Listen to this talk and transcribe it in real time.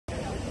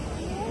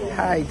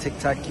Hi,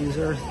 TikTok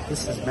user.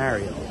 This is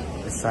Mario.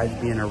 Besides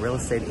being a real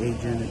estate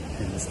agent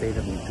in the state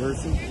of New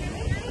Jersey,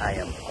 I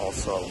am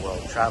also a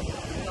world traveler.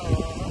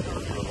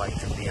 If you would like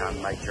to be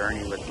on my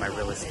journey with my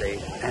real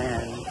estate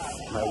and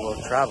my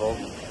world travel,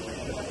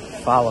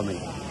 follow me.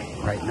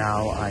 Right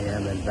now, I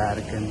am in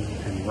Vatican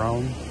in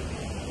Rome,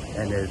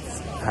 and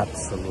it's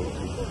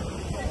absolutely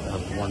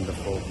a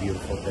wonderful,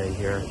 beautiful day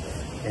here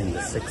in the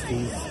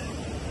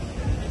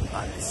 60s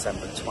on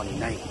December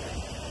 29th.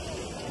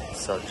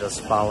 So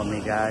just follow me,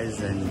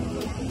 guys, and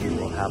you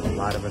will have a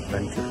lot of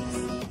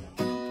adventures.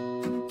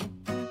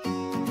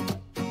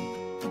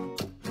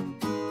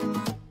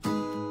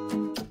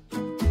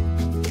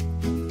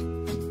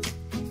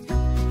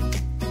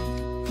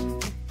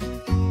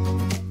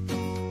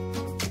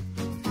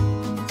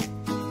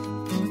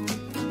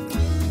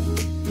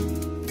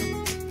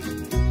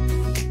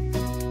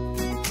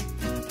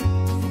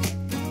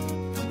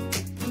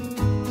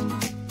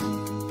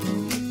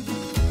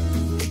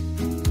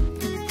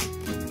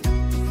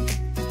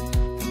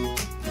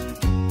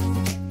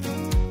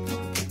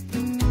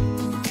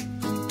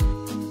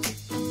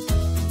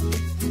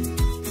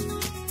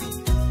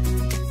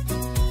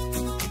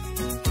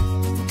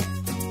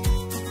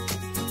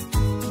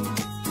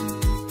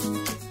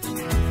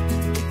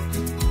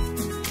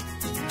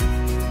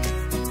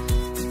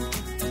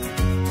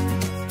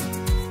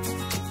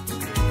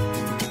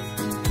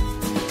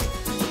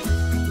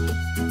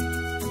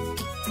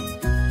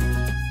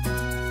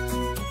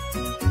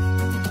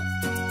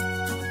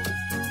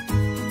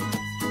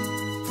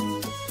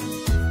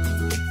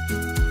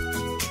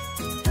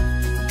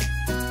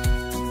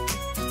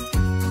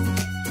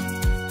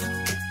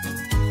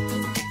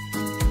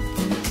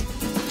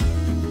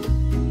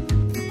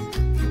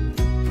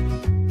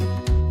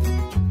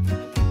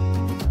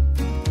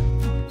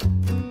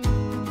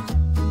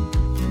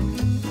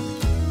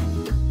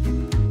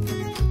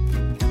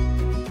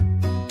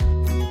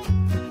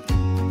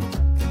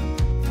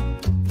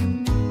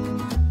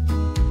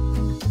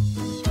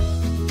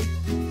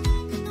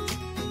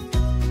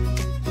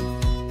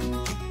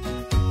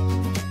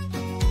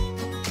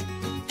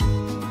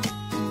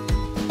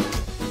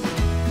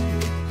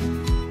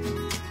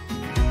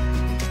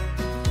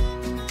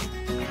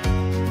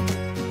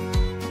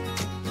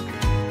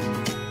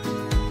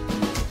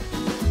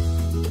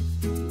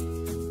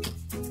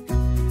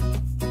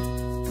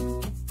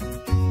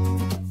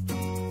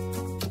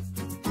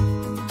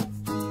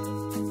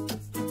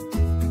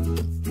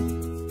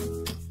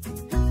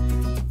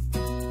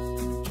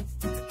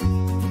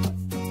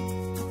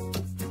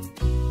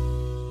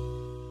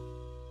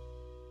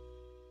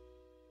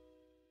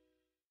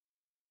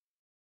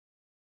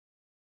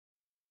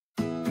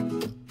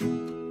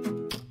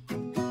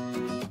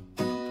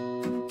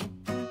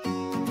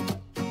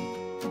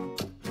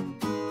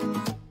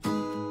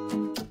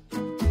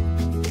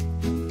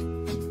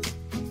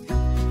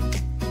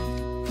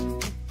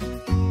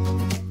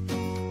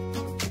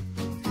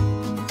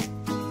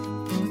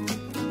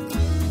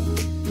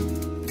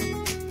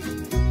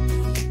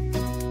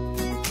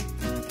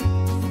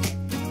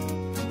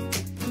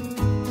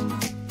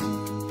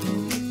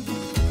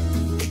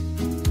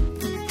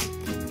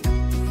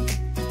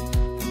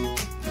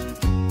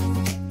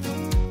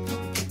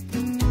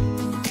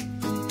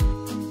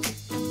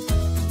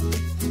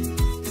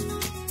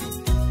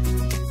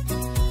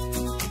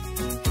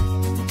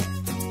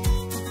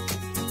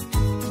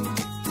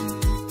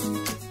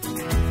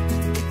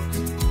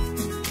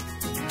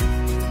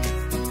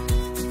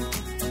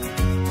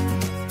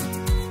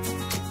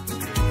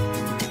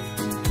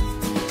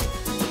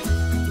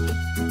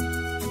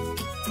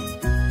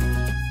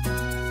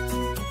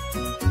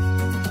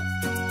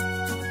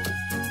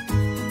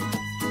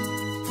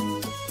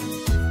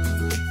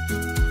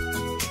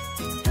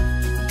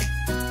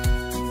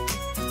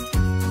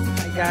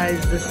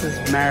 Guys, this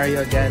is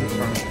Mario again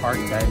from Park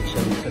Bench,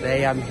 and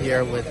today I'm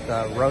here with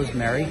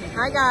Rosemary.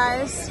 Hi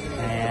guys.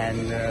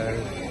 And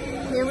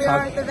here we are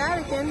at the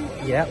Vatican.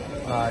 Yep,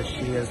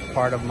 she is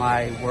part of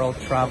my World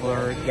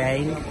Traveler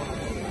gang.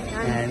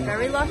 I'm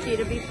very lucky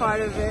to be part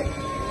of it.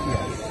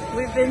 Yes.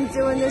 We've been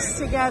doing this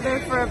together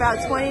for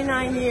about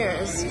 29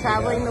 years,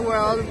 traveling the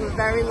world. We're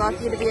very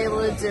lucky to be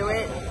able to do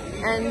it.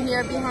 And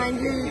here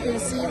behind you, you can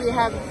see we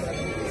have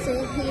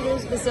St.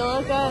 Peter's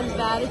Basilica and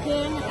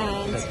Vatican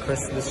and the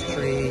Christmas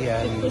tree,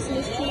 and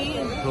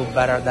who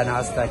better than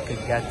us that could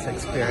get to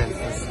experience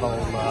this whole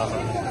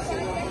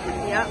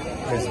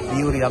this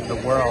beauty of the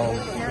world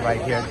right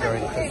here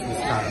during Christmas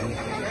time.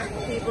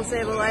 People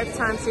save a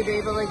lifetime to be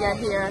able to get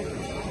here,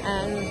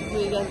 and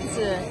we get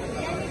to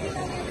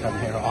come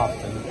here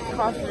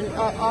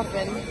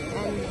often.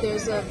 And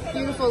there's a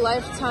beautiful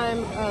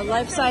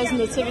life-size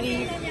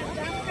nativity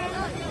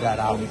that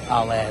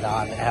I'll add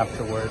on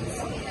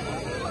afterwards.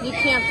 You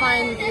can't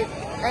find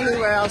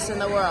anywhere else in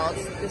the world.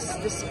 This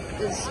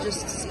is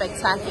just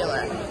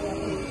spectacular.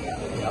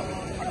 Yep.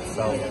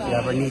 So if you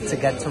ever need to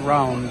get to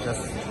Rome,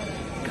 just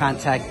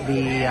contact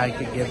me. I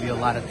could give you a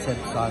lot of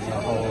tips on the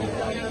whole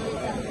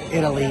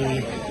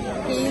Italy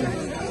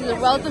He's a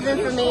wealth of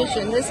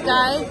information. This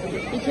guy,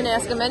 you can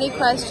ask him any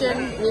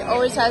question. He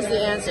always has the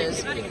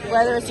answers.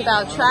 Whether it's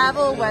about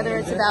travel, whether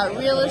it's about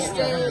real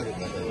estate,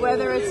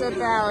 whether it's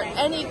about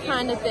any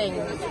kind of thing.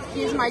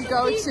 He's my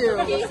go-to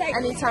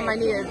anytime I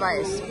need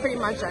advice, pretty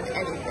much on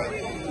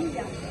anything.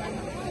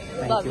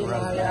 Thank you,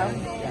 Roseanne.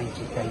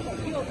 Thank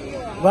you.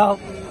 Well,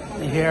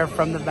 here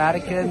from the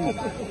Vatican.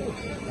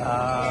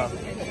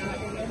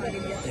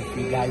 If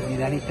you guys need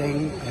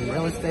anything in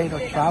real estate or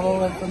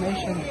travel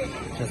information,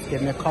 just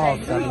give me a call,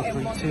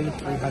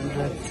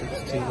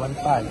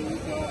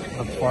 732-300-6215.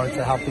 Look forward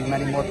to helping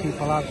many more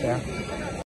people out there.